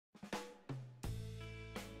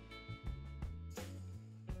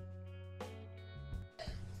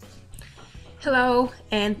Hello,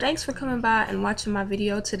 and thanks for coming by and watching my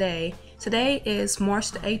video today. Today is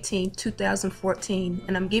March the 18th, 2014,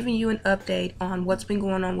 and I'm giving you an update on what's been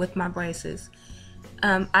going on with my braces.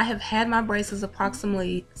 I have had my braces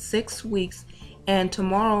approximately 6 weeks, and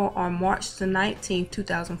tomorrow on March the 19th,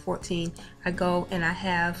 2014, I go and I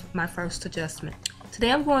have my first adjustment.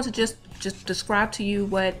 Today I'm going to just describe to you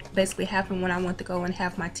what basically happened when I went to go and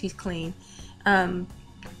have my teeth cleaned. The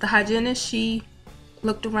hygienist, she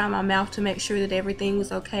looked around my mouth to make sure that everything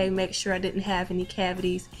was okay, make sure I didn't have any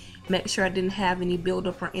cavities, make sure I didn't have any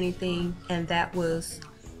buildup or anything, and that was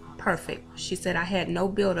perfect. She said I had no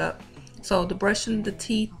buildup. So the brushing the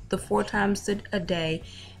teeth the 4 times a day,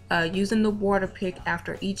 using the water pick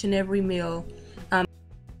after each and every meal.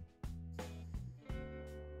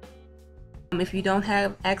 If you don't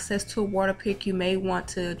have access to a water pick, you may want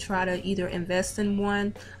to try to either invest in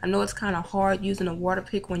one. I know it's kind of hard using a water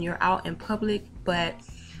pick when you're out in public, but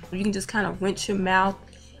you can just kind of rinse your mouth.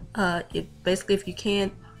 Basically, if you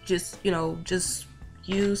can't, just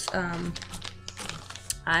use.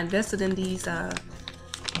 I invested in these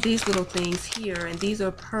little things here, and these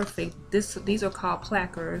are perfect. These are called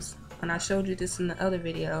plackers, and I showed you this in the other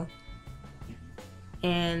video,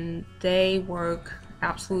 and they work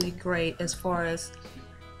absolutely great as far as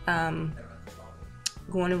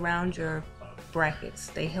going around your brackets.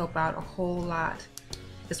 They help out a whole lot,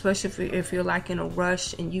 especially if you're like in a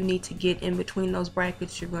rush and you need to get in between those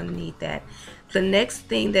brackets. You're going to need that. The next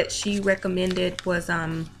thing that she recommended was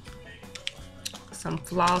some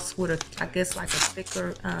floss with I guess like a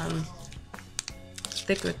thicker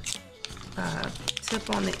tip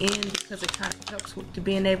on the end, because it kind of helps with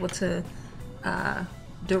being able to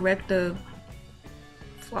direct the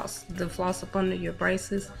floss up under your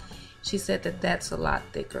braces. She said that that's a lot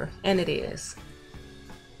thicker, and it is.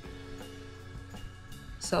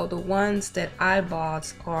 So the ones that I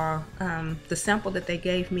bought are the sample that they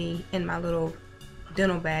gave me in my little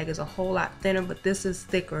dental bag is a whole lot thinner, but this is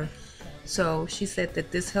thicker. So she said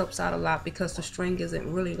that this helps out a lot because the string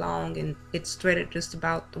isn't really long and it's threaded just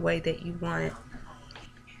about the way that you want it.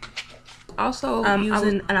 Also,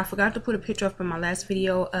 and I forgot to put a picture up in my last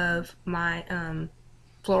video of my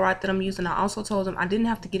fluoride that I'm using. I also told them I didn't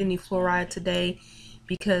have to get any fluoride today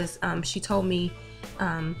because she told me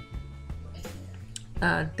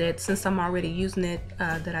that since I'm already using it,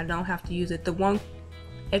 that I don't have to use it. The one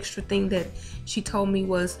extra thing that she told me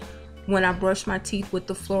was when I brush my teeth with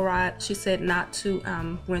the fluoride, she said not to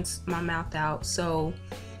rinse my mouth out. So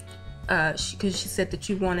because she said that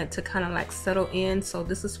you want it to kind of like settle in. So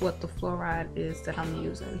this is what the fluoride is that I'm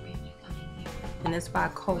using, and it's by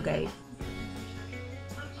Colgate.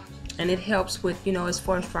 And it helps with, as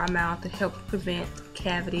far as dry mouth, it helps prevent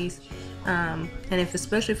cavities. And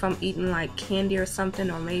especially if I'm eating like candy or something,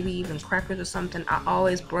 or maybe even crackers or something, I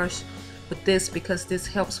always brush with this because this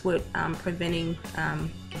helps with preventing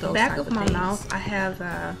those back of my mouth. I have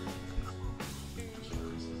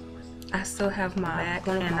I still have my back,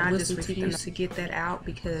 and I just refuse to get that out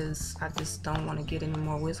because I just don't want to get any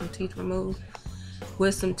more wisdom teeth removed.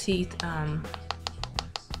 Wisdom teeth,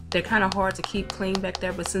 they're kind of hard to keep clean back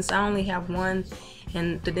there, but since I only have one,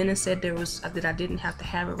 and the dentist said that I didn't have to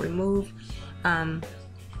have it removed, I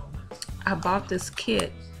bought this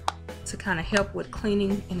kit to kind of help with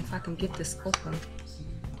cleaning, and if I can get this open,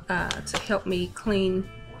 to help me clean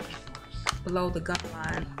below the gum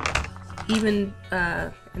line, even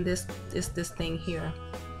and this thing here.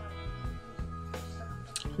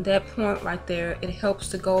 That point right there, it helps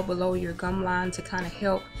to go below your gum line to kind of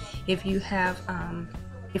help if you have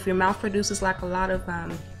if your mouth produces like a lot of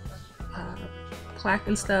plaque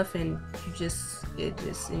and stuff, and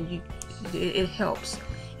it helps.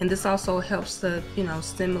 And this also helps to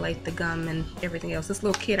stimulate the gum and everything else. This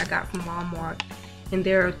little kit I got from Walmart, and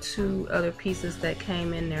there are 2 other pieces that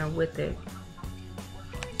came in there with it.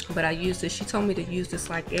 But I used it. She told me to use this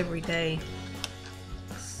like every day,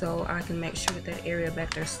 so I can make sure that area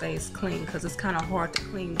back there stays clean, because it's kind of hard to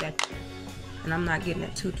clean back there, and I'm not getting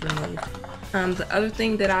that tooth removed. The other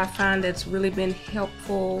thing that I find that's really been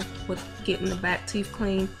helpful with getting the back teeth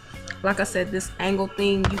clean, like I said, this angle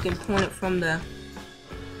thing, you can point it from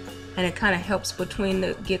and it kind of helps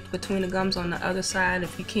get between the gums on the other side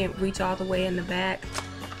if you can't reach all the way in the back.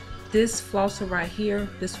 This flosser right here,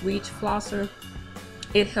 this reach flosser,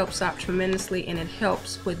 it helps out tremendously, and it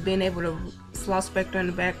helps with being able to floss back there in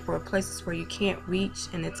the back for places where you can't reach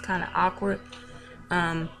and it's kind of awkward.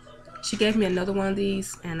 She gave me another one of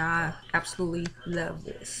these, and I absolutely love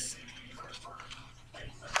this.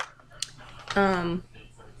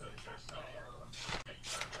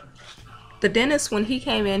 The dentist, when he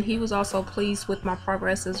came in, he was also pleased with my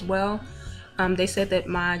progress as well. They said that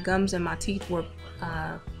my gums and my teeth were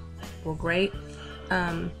great.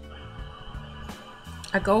 I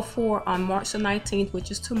go for on March the 19th,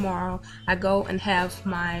 which is tomorrow. I go and have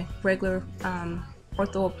my regular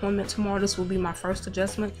ortho appointment tomorrow. This will be my first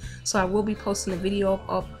adjustment, so I will be posting a video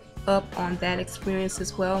up on that experience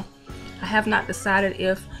as well. I have not decided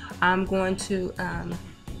if I'm going to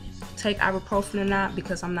take ibuprofen or not,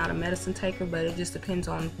 because I'm not a medicine taker, but it just depends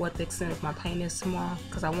on what the extent of my pain is tomorrow,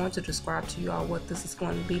 because I want to describe to you all what this is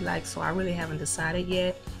going to be like, so I really haven't decided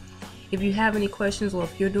yet. If you have any questions, or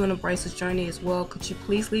if you're doing a braces journey as well, could you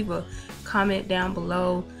please leave a comment down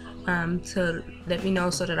below to let me know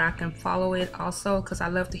so that I can follow it also, because I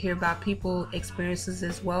love to hear about people's experiences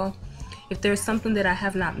as well. If there's something that I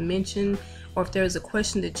have not mentioned, or if there's a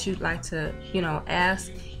question that you'd like to,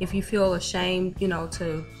 ask, if you feel ashamed,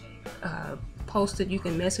 to post it, you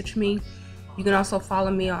can message me. You can also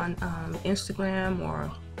follow me on Instagram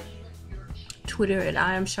or Twitter at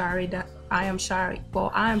I am Shari.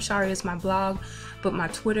 Well, I am Shari is my blog, but my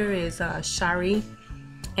Twitter is Shari,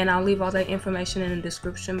 and I'll leave all that information in the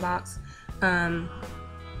description box. And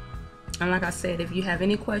like I said, if you have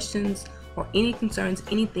any questions or any concerns,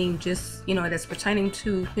 anything just that's pertaining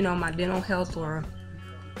to my dental health, or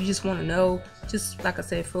you just want to know, just like I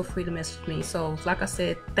said, feel free to message me. So like I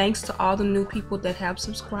said, thanks to all the new people that have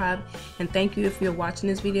subscribed, and thank you if you're watching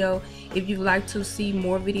this video. If you'd like to see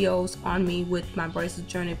more videos on me with my braces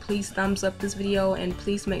journey, please thumbs up this video, and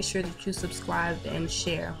please make sure that you subscribe and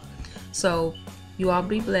share. So you all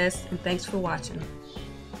be blessed, and thanks for watching.